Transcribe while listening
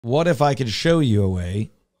what if I could show you a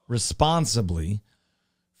way responsibly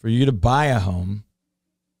for you to buy a home,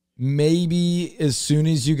 maybe as soon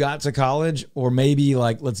as you got to college, or maybe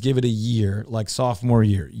like, let's give it a year, like sophomore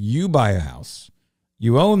year. You buy a house,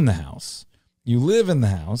 you own the house, you live in the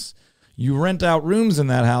house, you rent out rooms in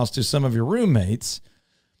that house to some of your roommates.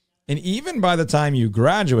 And even by the time you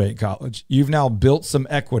graduate college, you've now built some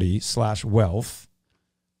equity / wealth,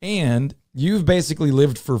 and you've basically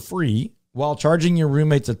lived for free while charging your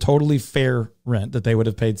roommates a totally fair rent that they would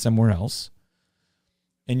have paid somewhere else.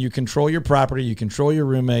 And you control your property, you control your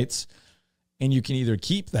roommates, and you can either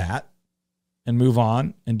keep that and move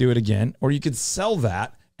on and do it again, or you could sell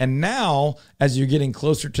that. And now, as you're getting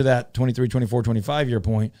closer to that 23, 24, 25 year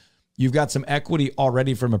point, you've got some equity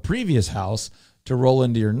already from a previous house to roll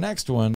into your next one.